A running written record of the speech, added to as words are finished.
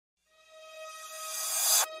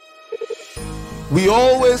We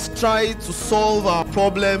always try to solve our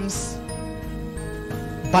problems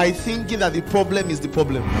by thinking that the problem is the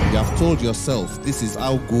problem. You have told yourself, this is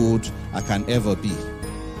how good I can ever be.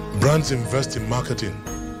 Brands invest in marketing.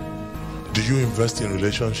 Do you invest in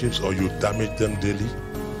relationships, or you damage them daily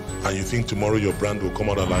and you think tomorrow your brand will come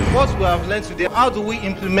out alive? What we have learned today, how do we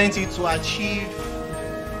implement it to achieve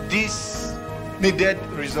these needed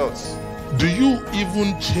results? Do you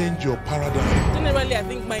even change your paradigm? Generally, I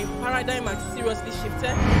think my paradigm has seriously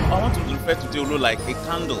shifted. I want to refer to Adeolu like a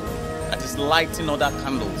candle that is lighting other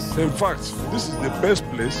candles. In fact, this is the best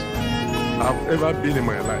place I've ever been in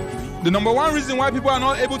my life. The number one reason why people are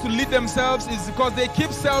not able to lead themselves is because they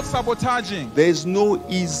keep self-sabotaging. There is no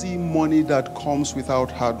easy money that comes without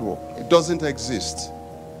hard work. It doesn't exist.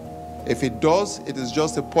 If it does, it is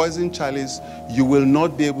just a poison chalice. You will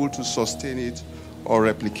not be able to sustain it or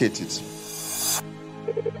replicate it.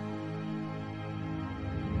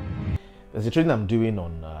 There's a training I'm doing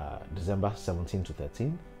on December 17 to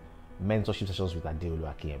 13, mentorship sessions with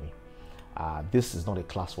Adeolu Akinyemi. This is not a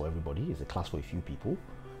class for everybody, it's a class for a few people.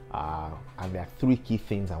 And there are three key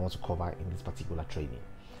things I want to cover in this particular training.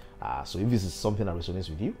 So if this is something that resonates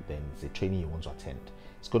with you, then it's a training you want to attend.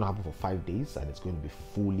 It's going to happen for 5 days and it's going to be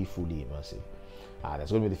fully immersive.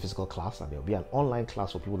 There's going to be the physical class, and there will be an online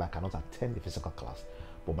class for people that cannot attend the physical class,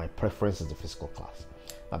 but my preference is the physical class.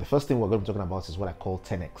 Now, the first thing we're going to be talking about is what I call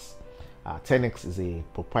 10x. 10x is a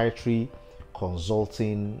proprietary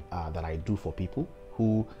consulting that I do for people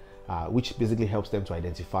who, which basically helps them to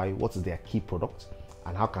identify what is their key product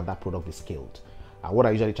and how can that product be scaled. What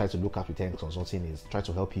I usually try to look at with 10x consulting is try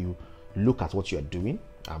to help you look at what you are doing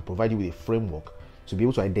and provide you with a framework to be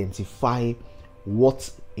able to identify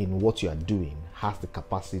what in what you are doing has the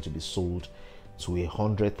capacity to be sold to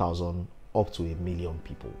 100,000 up to 1 million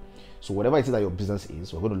people. So whatever it is that your business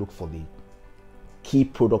is, we're going to look for the key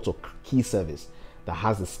product or key service that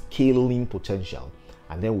has the scaling potential,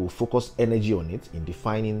 and then we'll focus energy on it in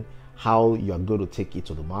defining how you are going to take it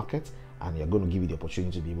to the market, and you're going to give you the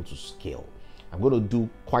opportunity to be able to scale. I'm going to do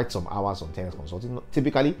quite some hours on 10x consulting.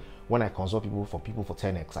 Typically, when I consult people for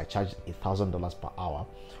 10x, I charge $1,000 per hour.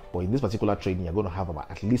 But in this particular training, you're going to have about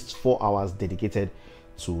at least 4 hours dedicated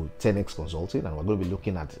to 10x consulting, and we're going to be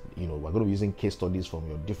looking at, we're going to be using case studies from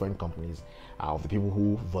your different companies, of the people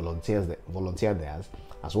who volunteer theirs,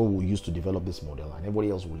 as well we use to develop this model, and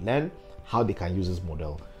everybody else will learn how they can use this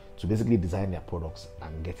model to basically design their products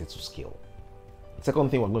and get it to scale. The second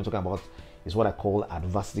thing we're going to talk about is what I call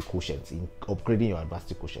adversity quotient, in upgrading your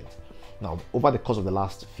adversity quotient. Now, over the course of the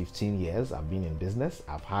last 15 years I've been in business,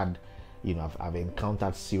 I've had, I've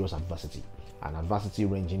encountered serious adversity, and adversity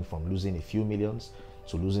ranging from losing a few millions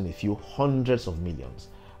to losing a few hundreds of millions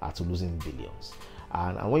to losing billions.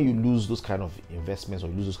 And when you lose those kind of investments or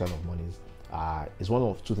you lose those kind of monies, it's one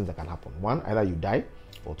of two things that can happen. One, either you die,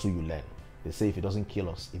 or two, you learn. They say if it doesn't kill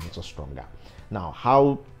us, it makes us stronger. Now,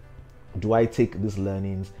 how do I take these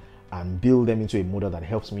learnings and build them into a model that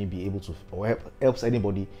helps me be able to, or helps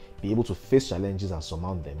anybody be able to face challenges and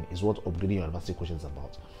surmount them, is what upgrading your adversity quotient is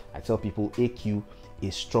about. I tell people AQ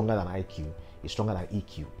is stronger than IQ, is stronger than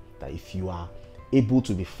EQ. That if you are able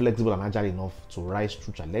to be flexible and agile enough to rise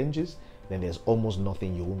through challenges, then there's almost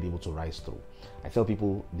nothing you won't be able to rise through. I tell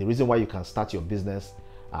people the reason why you can start your business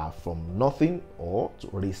from nothing or to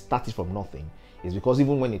restart it from nothing is because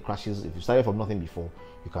even when it crashes, if you started from nothing before,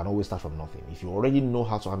 you can always start from nothing. If you already know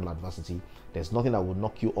how to handle adversity, there's nothing that will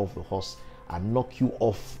knock you off the horse and knock you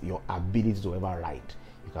off your ability to ever ride.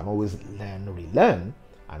 You can always learn, relearn,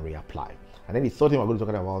 and reapply. And then the third thing we're going to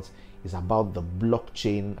talk about is about the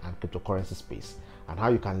blockchain and cryptocurrency space, and how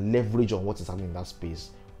you can leverage on what is happening in that space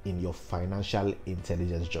in your financial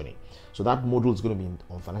intelligence journey. So that module is going to be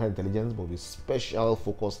on financial intelligence, but with special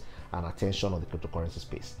focus and attention on the cryptocurrency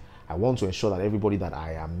space. I want to ensure that everybody that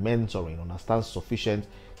I am mentoring understands sufficient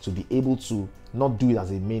to be able to not do it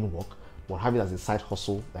as a main work, but have it as a side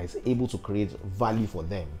hustle that is able to create value for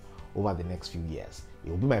them over the next few years. It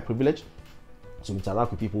will be my privilege to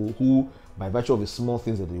interact with people who, by virtue of the small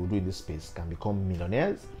things that they will do in this space, can become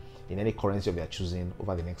millionaires in any currency of their choosing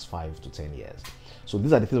over the next 5 to 10 years. So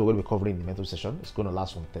these are the things we're going to be covering in the mentoring session. It's going to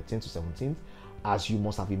last from 13th to 17th. As you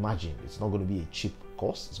must have imagined, it's not going to be a cheap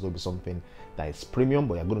course. It's going to be something that is premium,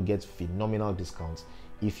 but you're going to get phenomenal discounts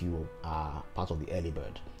if you are part of the early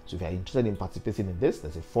bird. So if you're interested in participating in this,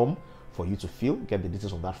 there's a form for you to fill. Get the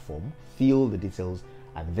details of that form, fill the details,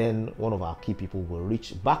 and then one of our key people will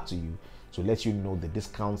reach back to you to let you know the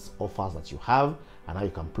discounts, offers that you have, and how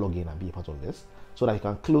you can plug in and be a part of this, so that you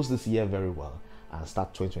can close this year very well and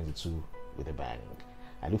start 2022 with a bang.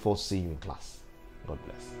 I look forward to seeing you in class. God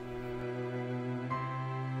bless.